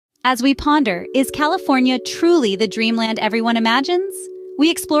As we ponder, is California truly the dreamland everyone imagines? We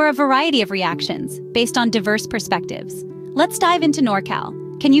explore a variety of reactions, based on diverse perspectives. Let's dive into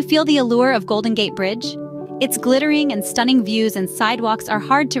NorCal. Can you feel the allure of Golden Gate Bridge? Its glittering and stunning views and sidewalks are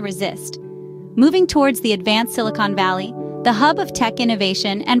hard to resist. Moving towards the advanced Silicon Valley, the hub of tech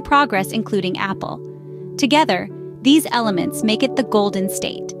innovation and progress including Apple. Together, these elements make it the Golden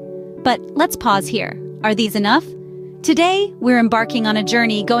State. But let's pause here. Are these enough? Today, we're embarking on a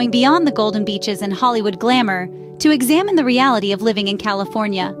journey going beyond the golden beaches and Hollywood glamour to examine the reality of living in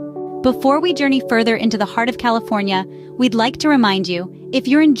California. Before we journey further into the heart of California, we'd like to remind you, if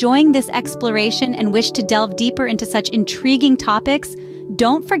you're enjoying this exploration and wish to delve deeper into such intriguing topics,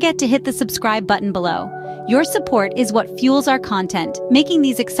 don't forget to hit the subscribe button below. Your support is what fuels our content, making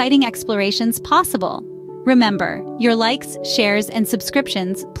these exciting explorations possible. Remember, your likes, shares, and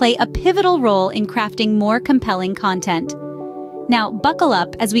subscriptions play a pivotal role in crafting more compelling content. Now, buckle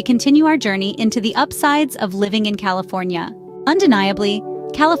up as we continue our journey into the upsides of living in California. Undeniably,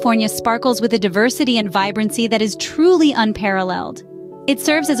 California sparkles with a diversity and vibrancy that is truly unparalleled. It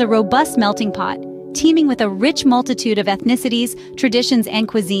serves as a robust melting pot, teeming with a rich multitude of ethnicities, traditions, and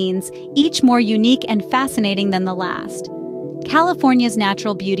cuisines, each more unique and fascinating than the last. California's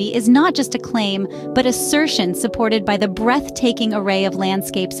natural beauty is not just a claim, but assertion supported by the breathtaking array of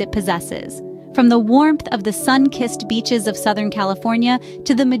landscapes it possesses. From the warmth of the sun-kissed beaches of Southern California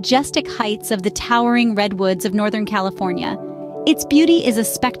to the majestic heights of the towering redwoods of Northern California, its beauty is a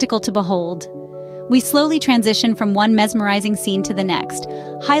spectacle to behold. We slowly transition from one mesmerizing scene to the next,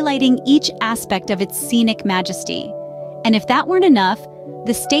 highlighting each aspect of its scenic majesty. And if that weren't enough,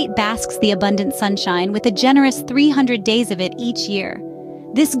 the state basks the abundant sunshine with a generous 300 days of it each year.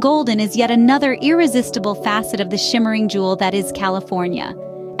 This golden is yet another irresistible facet of the shimmering jewel that is California.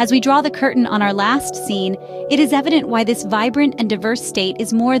 As we draw the curtain on our last scene, it is evident why this vibrant and diverse state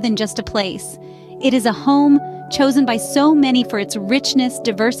is more than just a place. It is a home chosen by so many for its richness,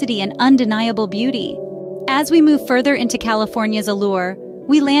 diversity, and undeniable beauty. As we move further into California's allure,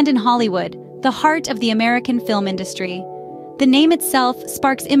 we land in Hollywood, the heart of the American film industry. The name itself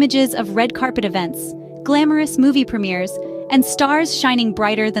sparks images of red carpet events, glamorous movie premieres, and stars shining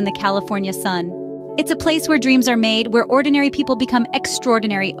brighter than the California sun. It's a place where dreams are made, where ordinary people become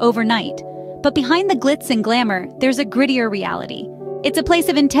extraordinary overnight. But behind the glitz and glamour, there's a grittier reality. It's a place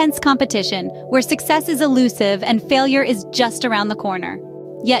of intense competition, where success is elusive and failure is just around the corner.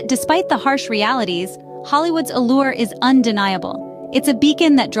 Yet, despite the harsh realities, Hollywood's allure is undeniable. It's a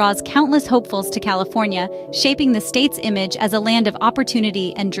beacon that draws countless hopefuls to California, shaping the state's image as a land of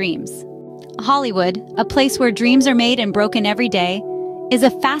opportunity and dreams. Hollywood, a place where dreams are made and broken every day, is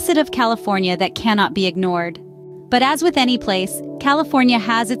a facet of California that cannot be ignored. But as with any place, California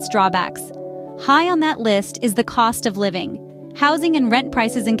has its drawbacks. High on that list is the cost of living. Housing and rent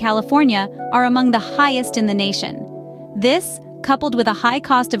prices in California are among the highest in the nation. This, coupled with a high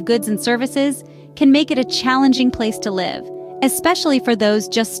cost of goods and services, can make it a challenging place to live, especially for those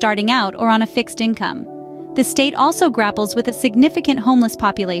just starting out or on a fixed income. The state also grapples with a significant homeless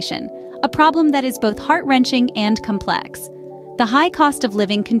population, a problem that is both heart-wrenching and complex. The high cost of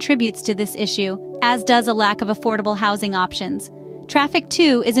living contributes to this issue, as does a lack of affordable housing options. Traffic,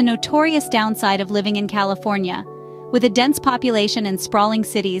 too, is a notorious downside of living in California. With a dense population and sprawling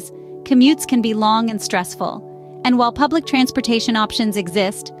cities, commutes can be long and stressful. And while public transportation options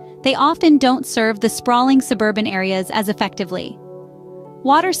exist, they often don't serve the sprawling suburban areas as effectively.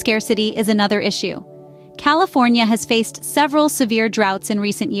 Water scarcity is another issue. California has faced several severe droughts in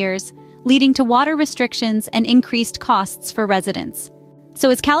recent years, leading to water restrictions and increased costs for residents. So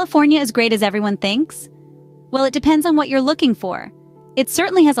is California as great as everyone thinks? Well, it depends on what you're looking for. It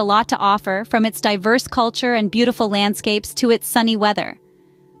certainly has a lot to offer, from its diverse culture and beautiful landscapes to its sunny weather.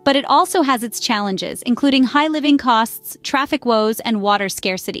 But it also has its challenges, including high living costs, traffic woes, and water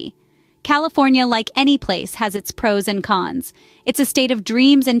scarcity. California, like any place, has its pros and cons. It's a state of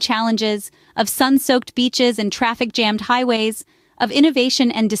dreams and challenges, of sun-soaked beaches and traffic-jammed highways, of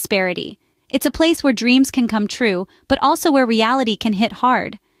innovation and disparity. It's a place where dreams can come true, but also where reality can hit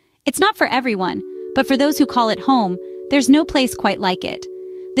hard. It's not for everyone, but for those who call it home, there's no place quite like it.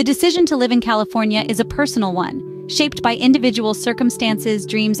 The decision to live in California is a personal one, shaped by individual circumstances,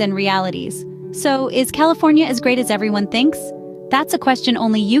 dreams, and realities. So, is California as great as everyone thinks? That's a question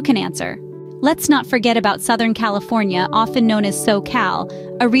only you can answer. Let's not forget about Southern California, often known as SoCal,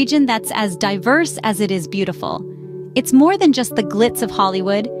 a region that's as diverse as it is beautiful. It's more than just the glitz of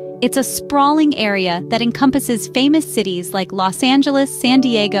Hollywood. It's a sprawling area that encompasses famous cities like Los Angeles, San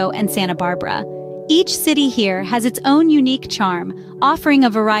Diego, and Santa Barbara. Each city here has its own unique charm, offering a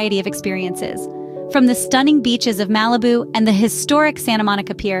variety of experiences. From the stunning beaches of Malibu and the historic Santa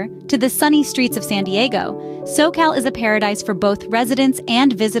Monica Pier to the sunny streets of San Diego, SoCal is a paradise for both residents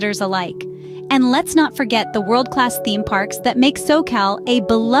and visitors alike. And let's not forget the world-class theme parks that make SoCal a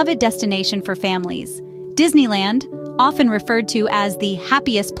beloved destination for families. Disneyland, often referred to as the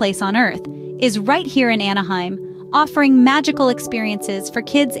happiest place on Earth, is right here in Anaheim, offering magical experiences for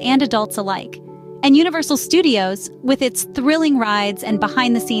kids and adults alike. And Universal Studios, with its thrilling rides and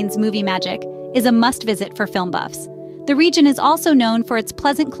behind-the-scenes movie magic, is a must-visit for film buffs. The region is also known for its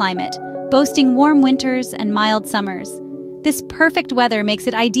pleasant climate, boasting warm winters and mild summers. This perfect weather makes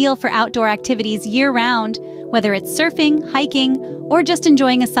it ideal for outdoor activities year-round, whether it's surfing, hiking, or just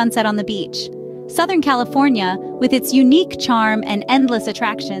enjoying a sunset on the beach. Southern California, with its unique charm and endless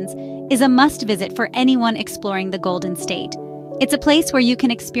attractions, is a must-visit for anyone exploring the Golden State. It's a place where you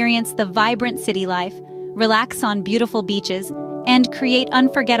can experience the vibrant city life, relax on beautiful beaches, and create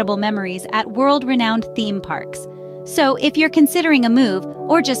unforgettable memories at world-renowned theme parks. So if you're considering a move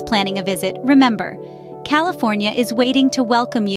or just planning a visit, remember, California is waiting to welcome you.